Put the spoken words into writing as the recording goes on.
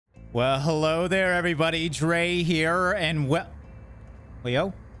Well, hello there, everybody. Drae here, and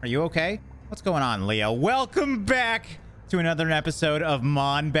Leo, are you okay? What's going on, Leo? Welcome back to another episode of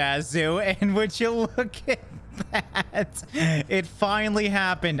Mon Bazou, and would you look at that? It finally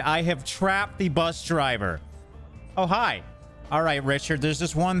happened. I have trapped the bus driver. Oh, hi. All right, Richard, there's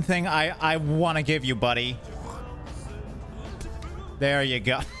just one thing I want to give you, buddy. There you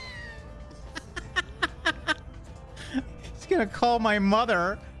go. He's gonna call my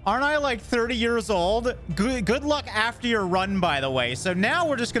mother. Aren't I like 30 years old? Good luck after your run, by the way. So now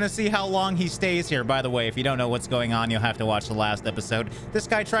we're just gonna see how long he stays here. By the way, if you don't know what's going on, you'll have to watch the last episode. This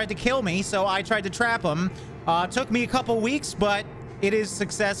guy tried to kill me, so I tried to trap him. Took me a couple weeks, but it is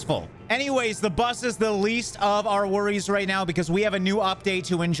successful. Anyways, the bus is the least of our worries right now because we have a new update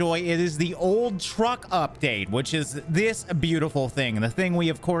to enjoy. It is the old truck update, which is this beautiful thing. The thing we,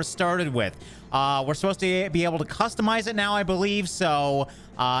 of course, started with. We're supposed to be able to customize it now, I believe. So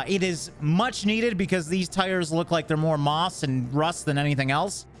it is much needed because these tires look like they're more moss and rust than anything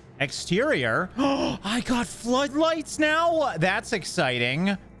else. Exterior. I got floodlights now. That's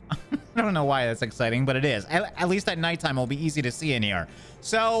exciting. I don't know why that's exciting, but it is. At least at nighttime, it'll be easy to see in here.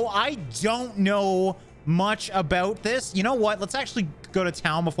 So I don't know much about this. You know what? Let's actually go to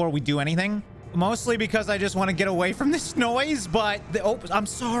town before we do anything. Mostly because I just want to get away from this noise, but... oh, I'm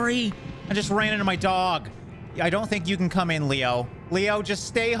sorry. I just ran into my dog. I don't think you can come in, Leo. Leo, just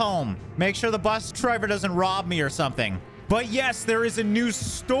stay home. Make sure the bus driver doesn't rob me or something. But yes, there is a new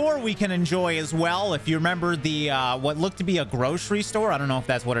store we can enjoy as well. If you remember the what looked to be a grocery store, I don't know if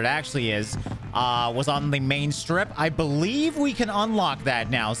that's what it actually is, was on the main strip. I believe we can unlock that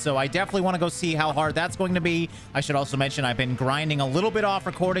now, so I definitely want to go see how hard that's going to be. I should also mention I've been grinding a little bit off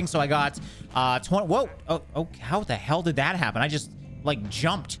recording, so I got 20. Whoa! Oh, how the hell did that happen? I just like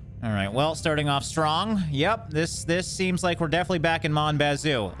jumped. All right, well, starting off strong. Yep, this seems like we're definitely back in Mon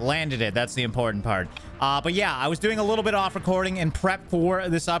Bazou. Landed it, that's the important part. But yeah, I was doing a little bit off recording in prep for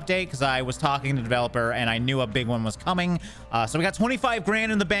this update because I was talking to the developer and I knew a big one was coming. So we got 25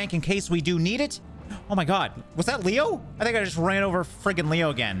 grand in the bank in case we do need it. Oh my god, was that Leo? I think I just ran over friggin' Leo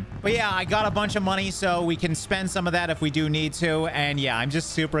again. But yeah, I got a bunch of money so we can spend some of that if we do need to. And yeah, I'm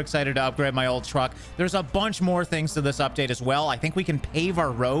just super excited to upgrade my old truck. There's a bunch more things to this update as well. I think we can pave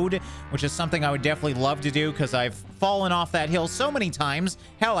our road, which is something I would definitely love to do because I've fallen off that hill so many times.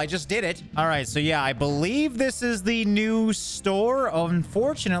 Hell, I just did it. All right, so yeah, I believe this is the new store.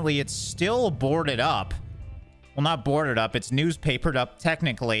 Unfortunately, it's still boarded up. Well, not boarded up, it's newspapered up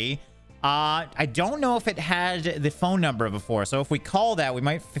technically. I don't know if it had the phone number before, so if we call that, we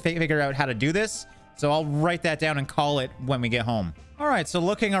might figure out how to do this. So I'll write that down and call it when we get home. All right, so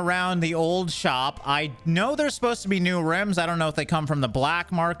looking around the old shop, I know there's supposed to be new rims. I don't know if they come from the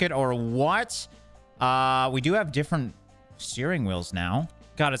black market or what. We do have different steering wheels now.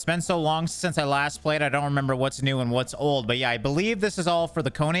 God, it's been so long since I last played. I don't remember what's new and what's old. But yeah, I believe this is all for the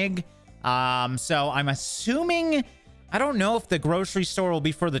Koenig. So I'm assuming... I don't know if the grocery store will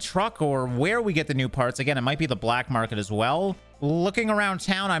be for the truck or where we get the new parts. Again, it might be the black market as well. Looking around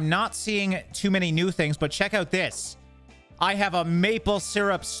town, I'm not seeing too many new things, but check out this. I have a maple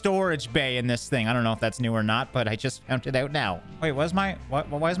syrup storage bay in this thing. I don't know if that's new or not, but I just found it out now. Wait, why is my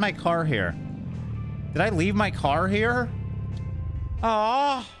car here? Did I leave my car here?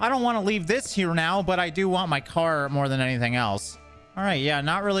 Oh, I don't want to leave this here now, but I do want my car more than anything else. All right, yeah,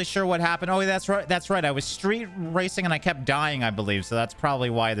 not really sure what happened. Oh, that's right. That's right. I was street racing and I kept dying, I believe. So that's probably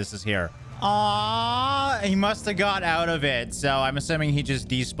why this is here. Aww, he must have got out of it. So I'm assuming he just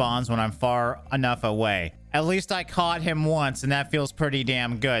despawns when I'm far enough away. At least I caught him once, and that feels pretty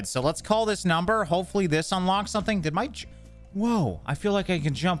damn good. So let's call this number. Hopefully this unlocks something. Did my... Whoa, I feel like I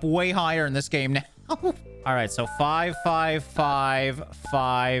can jump way higher in this game now. All right, so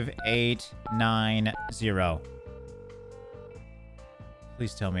 5555890.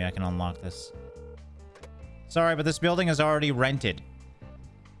 Please tell me I can unlock this. Sorry, but this building is already rented.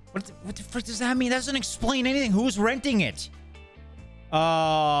 What the frick does that mean? That doesn't explain anything. Who's renting it?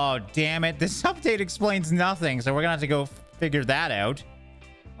 Oh, damn it. This update explains nothing, so we're gonna have to go figure that out.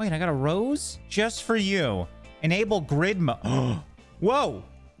 Wait, I got a rose? Just for you. Enable grid mode. Whoa.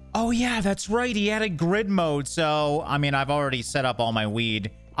 Oh, yeah, that's right. He added grid mode, so, I mean, I've already set up all my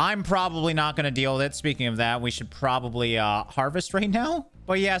weed. I'm probably not going to deal with it. Speaking of that, we should probably harvest right now.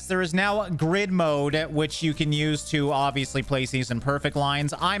 But yes, there is now grid mode, which you can use to obviously place these in perfect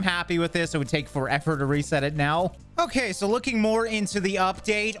lines. I'm happy with this. It would take forever to reset it now. Okay, so looking more into the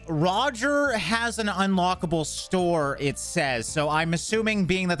update, Roger has an unlockable store, it says. So I'm assuming,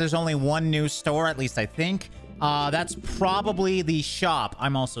 being that there's only one new store, at least I think, that's probably the shop.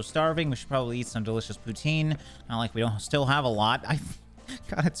 I'm also starving. We should probably eat some delicious poutine. Not like we don't still have a lot.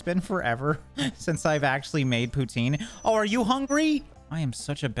 God, it's been forever since I've actually made poutine. Oh, are you hungry? I am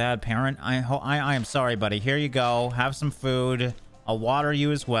such a bad parent. I am sorry, buddy. Here you go. Have some food. I'll water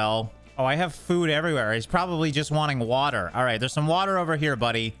you as well. Oh, I have food everywhere. He's probably just wanting water. All right, there's some water over here,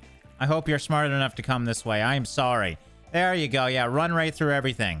 buddy. I hope you're smart enough to come this way. I am sorry. There you go. Yeah, run right through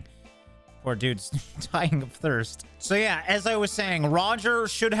everything. Poor dude's dying of thirst. So yeah, as I was saying, Roger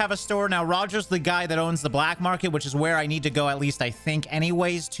should have a store. Now, Roger's the guy that owns the black market, which is where I need to go, at least I think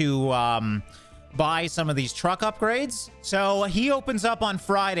anyways, to buy some of these truck upgrades. So he opens up on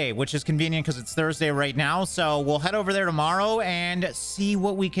Friday, which is convenient because it's Thursday right now. So we'll head over there tomorrow and see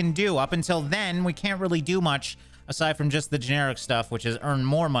what we can do. Up until then, we can't really do much aside from just the generic stuff, which is earn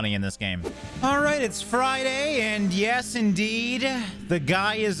more money in this game. All right, it's Friday, and yes, indeed, the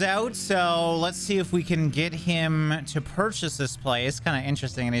guy is out. So let's see if we can get him to purchase this place. Kind of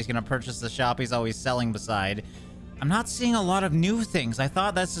interesting, and he's going to purchase the shop he's always selling beside. I'm not seeing a lot of new things. I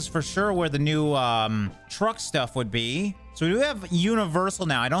thought this is for sure where the new truck stuff would be. So we do have Universal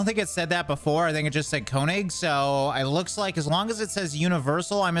now. I don't think it said that before. I think it just said Koenig. So it looks like as long as it says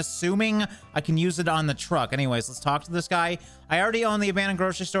Universal, I'm assuming I can use it on the truck. Anyways, let's talk to this guy. I already own the abandoned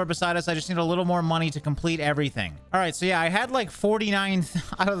grocery store beside us. I just need a little more money to complete everything. All right, so yeah, I had like 49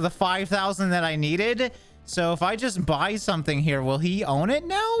 out of the 5,000 that I needed. So if I just buy something here, will he own it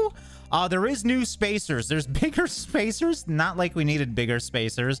now? There is new spacers. There's bigger spacers. Not like we needed bigger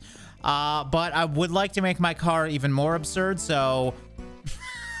spacers. But I would like to make my car even more absurd, so...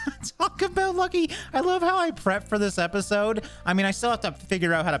 Talk about lucky. I love how I prep for this episode. I mean, I still have to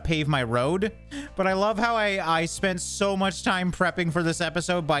figure out how to pave my road, but I love how I spent so much time prepping for this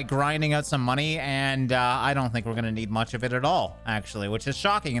episode by grinding out some money, and I don't think we're going to need much of it at all, actually, which is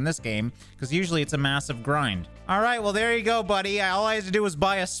shocking in this game, because usually it's a massive grind. All right, well, there you go, buddy. All I had to do was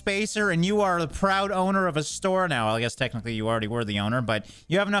buy a spacer, and you are the proud owner of a store now. Well, I guess technically you already were the owner, but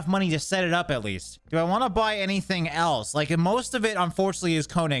you have enough money to set it up at least. Do I want to buy anything else? Like, most of it, unfortunately, is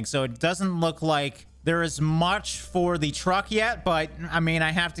Koenig, so it doesn't look like there is much for the truck yet, but I mean,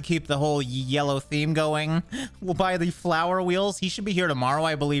 I have to keep the whole yellow theme going. We'll buy the flower wheels. He should be here tomorrow,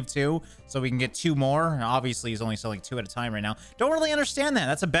 I believe, too, so we can get 2 more. Obviously, he's only selling 2 at a time right now. Don't really understand that.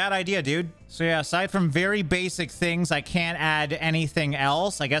 That's a bad idea, dude. So yeah, aside from very basic things, I can't add anything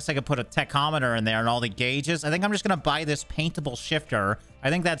else. I guess I could put a tachometer in there and all the gauges. I think I'm just gonna buy this paintable shifter.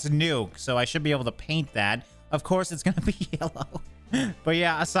 I think that's new, so I should be able to paint that. Of course, it's gonna be yellow. But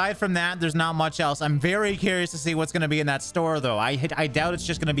yeah, aside from that, there's not much else. I'm very curious to see what's going to be in that store, though. I doubt it's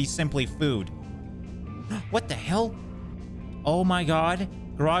just going to be simply food. What the hell? Oh my god.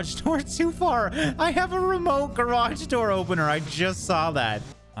 Garage door too far. I have a remote garage door opener. I just saw that.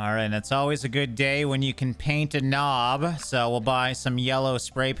 All right, and it's always a good day when you can paint a knob. So we'll buy some yellow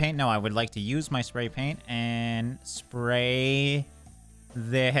spray paint. No, I would like to use my spray paint and spray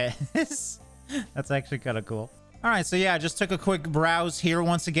this. That's actually kind of cool. All right, so yeah, just took a quick browse here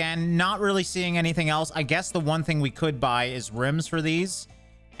once again. Not really seeing anything else. I guess the one thing we could buy is rims for these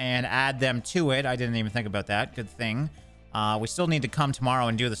and add them to it. I didn't even think about that. Good thing. We still need to come tomorrow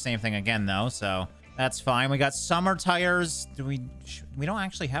and do the same thing again, though, so that's fine. We got summer tires. We don't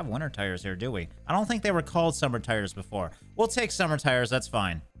actually have winter tires here, do we? I don't think they were called summer tires before. We'll take summer tires. That's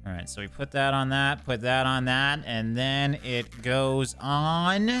fine. All right, so we put that on that, put that on that, and then it goes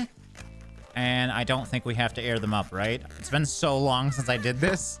on... And I don't think we have to air them up, right? It's been so long since I did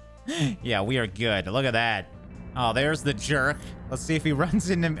this. Yeah, we are good. Look at that. Oh, there's the jerk. Let's see if he runs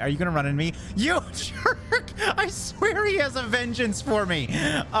into me. Are you gonna run into me? You jerk! I swear he has a vengeance for me.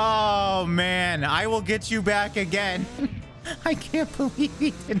 Oh, man. I will get you back again. I can't believe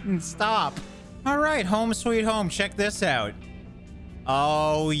he didn't stop. All right, home sweet home. Check this out.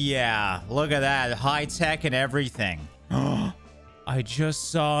 Oh, yeah. Look at that. High tech and everything. I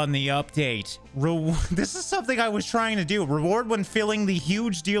just saw in the update. This is something I was trying to do. Reward when filling the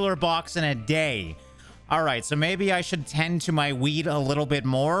huge dealer box in a day. All right, so maybe I should tend to my weed a little bit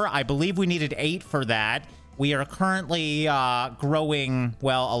more. I believe we needed 8 for that. We are currently growing,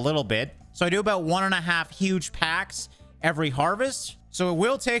 well, a little bit. So I do about 1.5 huge packs every harvest. So it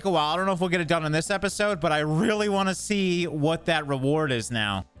will take a while. I don't know if we'll get it done in this episode, but I really want to see what that reward is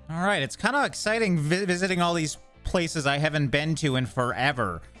now. All right, it's kind of exciting visiting all these places I haven't been to in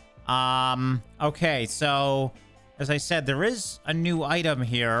forever. Okay, so as I said, there is a new item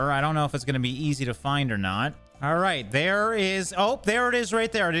here. I don't know if it's going to be easy to find or not. All right, there is... Oh, there it is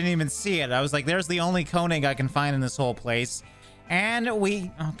right there. I didn't even see it. I was like, there's the only Koenig I can find in this whole place. And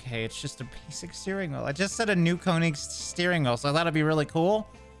we... Okay, it's just a basic steering wheel. I just said a new Koenig steering wheel, so I thought it'd be really cool.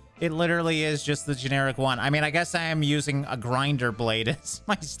 It literally is just the generic one. I mean, I guess I am using a grinder blade as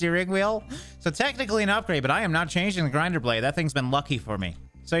my steering wheel. So technically an upgrade, but I am not changing the grinder blade. That thing's been lucky for me.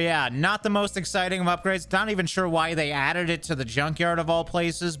 So yeah, not the most exciting of upgrades. Not even sure why they added it to the junkyard of all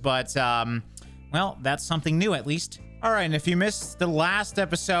places, but, well, that's something new at least. All right, and if you missed the last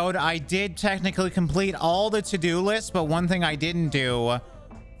episode, I did technically complete all the to-do lists, but one thing I didn't do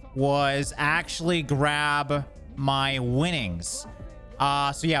was actually grab my winnings.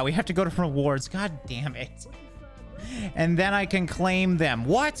 So yeah, we have to go to rewards. God damn it. And then I can claim them.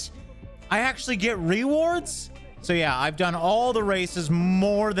 What? I actually get rewards? So yeah, I've done all the races,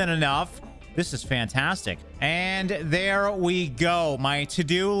 more than enough. This is fantastic. And there we go. My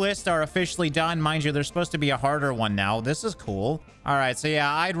to-do lists are officially done. Mind you, there's supposed to be a harder one now. This is cool. All right, so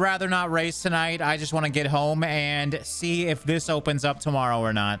yeah, I'd rather not race tonight. I just want to get home and see if this opens up tomorrow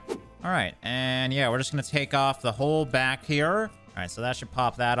or not. All right, and yeah, we're just going to take off the whole back here. All right, so that should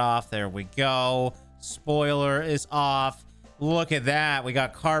pop that off. There we go. Spoiler is off. Look at that. We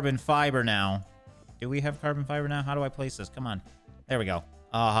got carbon fiber now. Do we have carbon fiber now? How do I place this? Come on. There we go.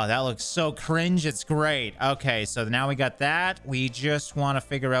 Oh, that looks so cringe. It's great. Okay, so now we got that. We just want to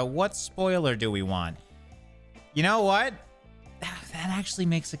figure out what spoiler do we want. You know what? That actually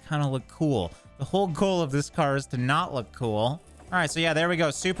makes it kind of look cool. The whole goal of this car is to not look cool. All right, so yeah, there we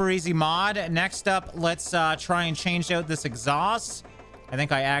go. Super easy mod. Next up, let's try and change out this exhaust. I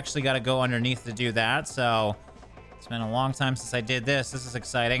think I actually got to go underneath to do that. So it's been a long time since I did this. This is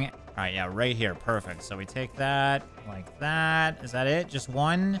exciting. All right, yeah, right here. Perfect. So we take that like that. Is that it? Just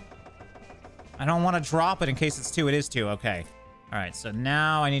one? I don't want to drop it in case it's two. It is two. Okay. All right, so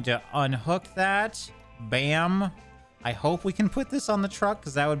now I need to unhook that. Bam. I hope we can put this on the truck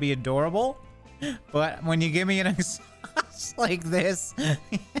because that would be adorable. But when you give me an exhaust like this,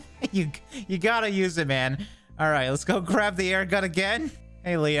 you gotta use it, man. All right, let's go grab the air gun again.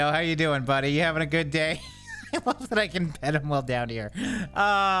 Hey, Leo, how you doing, buddy? You having a good day? I love that I can pet him well down here.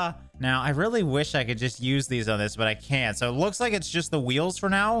 Now, I really wish I could just use these on this, but I can't. So it looks like it's just the wheels for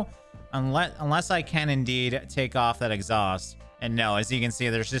now, unless I can indeed take off that exhaust. And no, as you can see,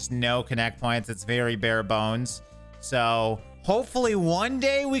 there's just no connect points. It's very bare bones. So hopefully one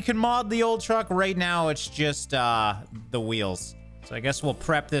day we can mod the old truck. Right now, it's just the wheels. So I guess we'll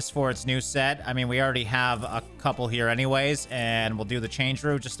prep this for its new set. I mean, we already have a couple here anyways, and we'll do the change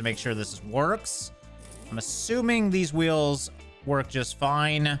route just to make sure this works. I'm assuming these wheels work just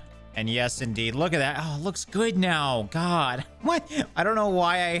fine. And yes, indeed. Look at that. Oh, it looks good now. God. What? I don't know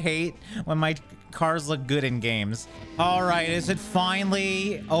why I hate when my cars look good in games. All right. Is it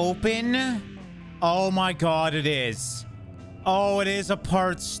finally open? Oh my God, it is. Oh, it is a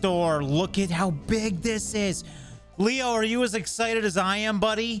parts store. Look at how big this is. Leo, are you as excited as I am,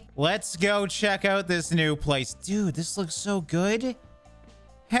 buddy? Let's go check out this new place. Dude, this looks so good.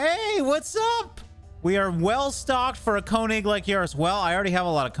 Hey, what's up? We are well stocked for a Koenig like yours. Well, I already have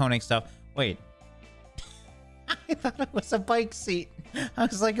a lot of Koenig stuff. Wait. I thought it was a bike seat. I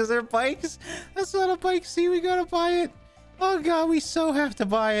was like, is there bikes? That's not a bike seat. We gotta buy it. Oh God, we so have to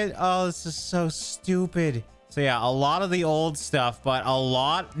buy it. Oh, this is so stupid. So yeah, a lot of the old stuff, but a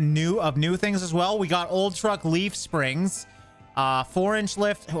lot of new things as well. We got old truck leaf springs, 4-inch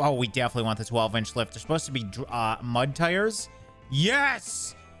lift. Oh, we definitely want the 12-inch lift. They're supposed to be mud tires.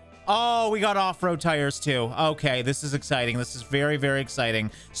 Yes. Oh, we got off-road tires too. Okay, this is exciting. This is very, very exciting.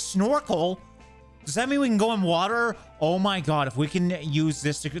 Snorkel. Does that mean we can go in water? Oh my God, if we can use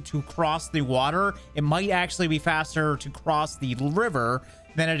this to cross the water, it might actually be faster to cross the river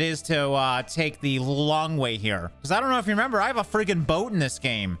than it is to take the long way here. Because I don't know if you remember, I have a friggin' boat in this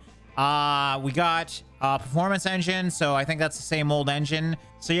game. We got a performance engine, so I think that's the same old engine.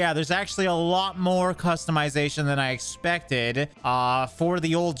 So yeah, there's actually a lot more customization than I expected for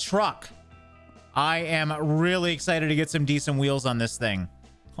the old truck. I am really excited to get some decent wheels on this thing.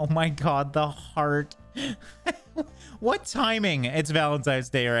 Oh my God, the heart. What timing? It's Valentine's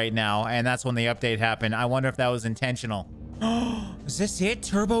Day right now, and that's when the update happened. I wonder if that was intentional. Oh, is this it?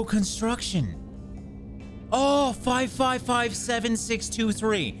 Turbo construction. Oh,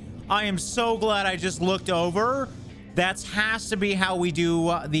 5557623. I am so glad I just looked over. That has to be how we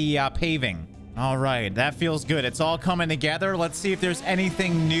do the paving. All right, that feels good. It's all coming together. Let's see if there's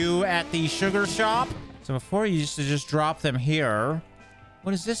anything new at the sugar shop. So before you used to just drop them here.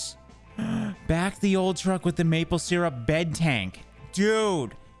 What is this? Back the old truck with the maple syrup bed tank.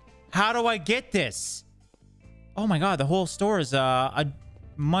 Dude, how do I get this? Oh my God, the whole store is a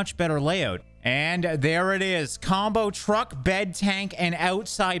much better layout. And there it is. Combo truck, bed tank, and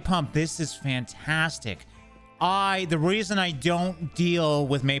outside pump. This is fantastic. The reason I don't deal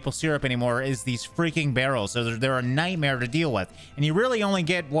with maple syrup anymore is these freaking barrels. So they're a nightmare to deal with. And you really only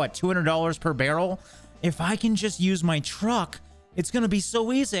get, what, $200 per barrel? If I can just use my truck, it's going to be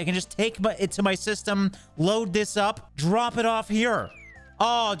so easy. I can just take it to my system, load this up, drop it off here.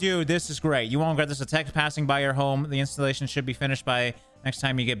 Oh, dude, this is great. You won't get this. A text passing by your home. The installation should be finished by next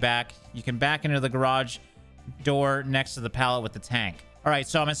time you get back. You can back into the garage door next to the pallet with the tank. All right,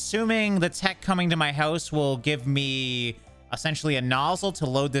 so I'm assuming the tech coming to my house will give me essentially a nozzle to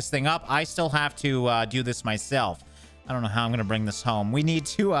load this thing up. I still have to do this myself. I don't know how I'm going to bring this home. We need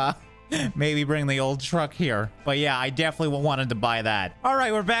to maybe bring the old truck here. But yeah, I definitely wanted to buy that. All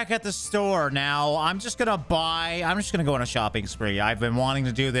right, we're back at the store now. I'm just going to go on a shopping spree. I've been wanting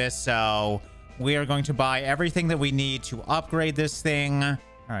to do this, so we are going to buy everything that we need to upgrade this thing.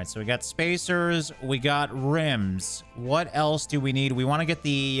 All right, so we got spacers, we got rims. What else do we need? We want to get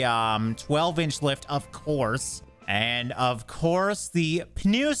the 12-inch lift, of course. And of course, the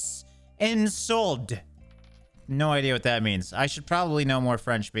pneus ensolde. No idea what that means. I should probably know more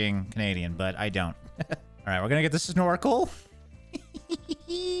French being Canadian, but I don't. All right, we're going to get the snorkel.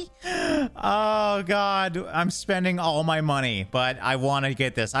 Oh, God. I'm spending all my money, but I want to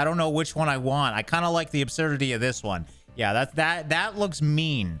get this. I don't know which one I want. I kind of like the absurdity of this one. Yeah, that looks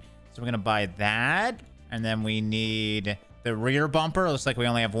mean. So we're going to buy that. And then we need the rear bumper. Looks like we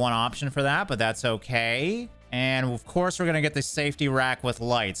only have one option for that, but that's okay. And of course, we're going to get the safety rack with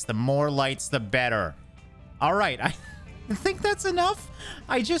lights. The more lights, the better. All right. I think that's enough.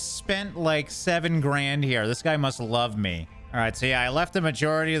 I just spent like $7 grand here. This guy must love me. All right. So yeah, I left the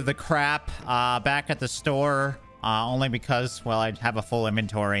majority of the crap back at the store only because, well, I have a full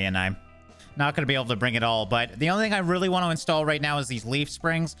inventory and I'm not going to be able to bring it all. But the only thing I really want to install right now is these leaf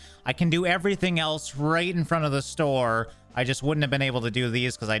springs. I can do everything else right in front of the store. I just wouldn't have been able to do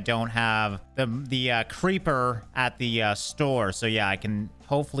these because I don't have the creeper at the store. So yeah, I can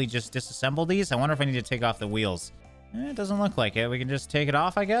hopefully just disassemble these. I wonder if I need to take off the wheels. It doesn't look like it. We can just take it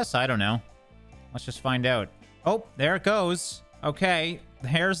off, I guess. I don't know. Let's just find out. Oh, there it goes. Okay,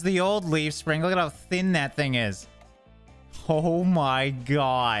 there's the old leaf spring. Look at how thin that thing is. Oh my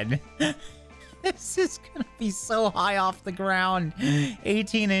God. This is gonna be so high off the ground.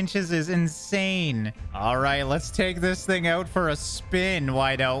 18 inches is insane. All right, let's take this thing out for a spin.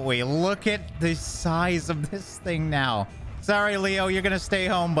 Why don't we? Look at the size of this thing now. Sorry, Leo, you're gonna stay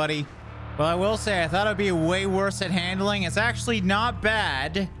home, buddy. Well, I will say, I thought it'd be way worse at handling. It's actually not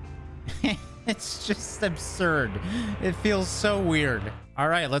bad. It's just absurd. It feels so weird. All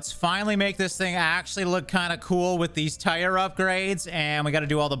right, let's finally make this thing actually look kind of cool with these tire upgrades. And we got to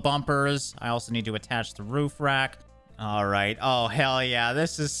do all the bumpers. I also need to attach the roof rack. All right. Oh, hell yeah.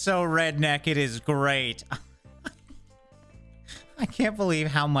 This is so redneck. It is great. I can't believe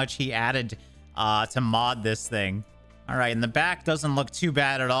how much he added to mod this thing. All right, and the back doesn't look too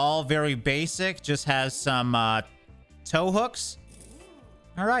bad at all. Very basic. Just has some tow hooks.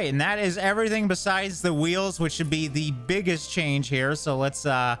 All right, and that is everything besides the wheels, which should be the biggest change here. So let's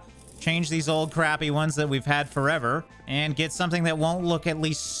change these old crappy ones that we've had forever and get something that won't look at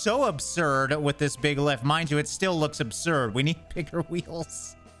least so absurd with this big lift. Mind you, it still looks absurd. We need bigger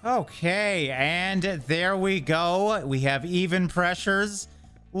wheels. Okay, and there we go. We have even pressures.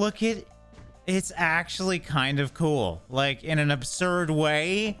 Look at, it's actually kind of cool. Like, in an absurd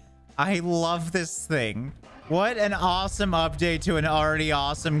way. I love this thing. What an awesome update to an already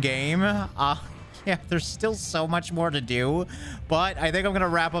awesome game. Yeah, there's still so much more to do, but I think I'm going to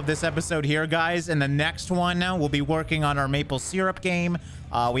wrap up this episode here, guys. In the next one, we'll be working on our maple syrup game.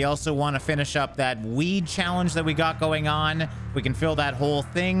 We also want to finish up that weed challenge that we got going on. We can fill that whole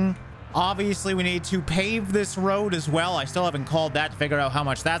thing. Obviously, we need to pave this road as well. I still haven't called that to figure out how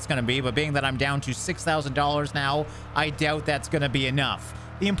much that's going to be, but being that I'm down to $6,000 now, I doubt that's going to be enough.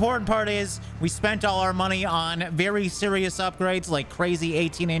 The important part is we spent all our money on very serious upgrades like crazy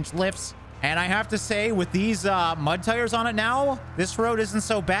 18-inch lifts. And I have to say, with these mud tires on it now, this road isn't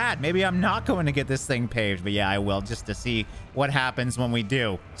so bad. Maybe I'm not going to get this thing paved, but yeah, I will, just to see what happens when we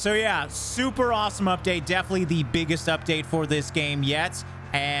do. So yeah, super awesome update. Definitely the biggest update for this game yet.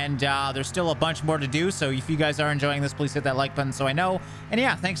 And there's still a bunch more to do. So if you guys are enjoying this, please hit that like button so I know. And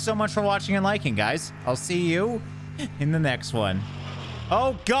yeah, thanks so much for watching and liking, guys. I'll see you in the next one.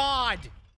 Oh, God!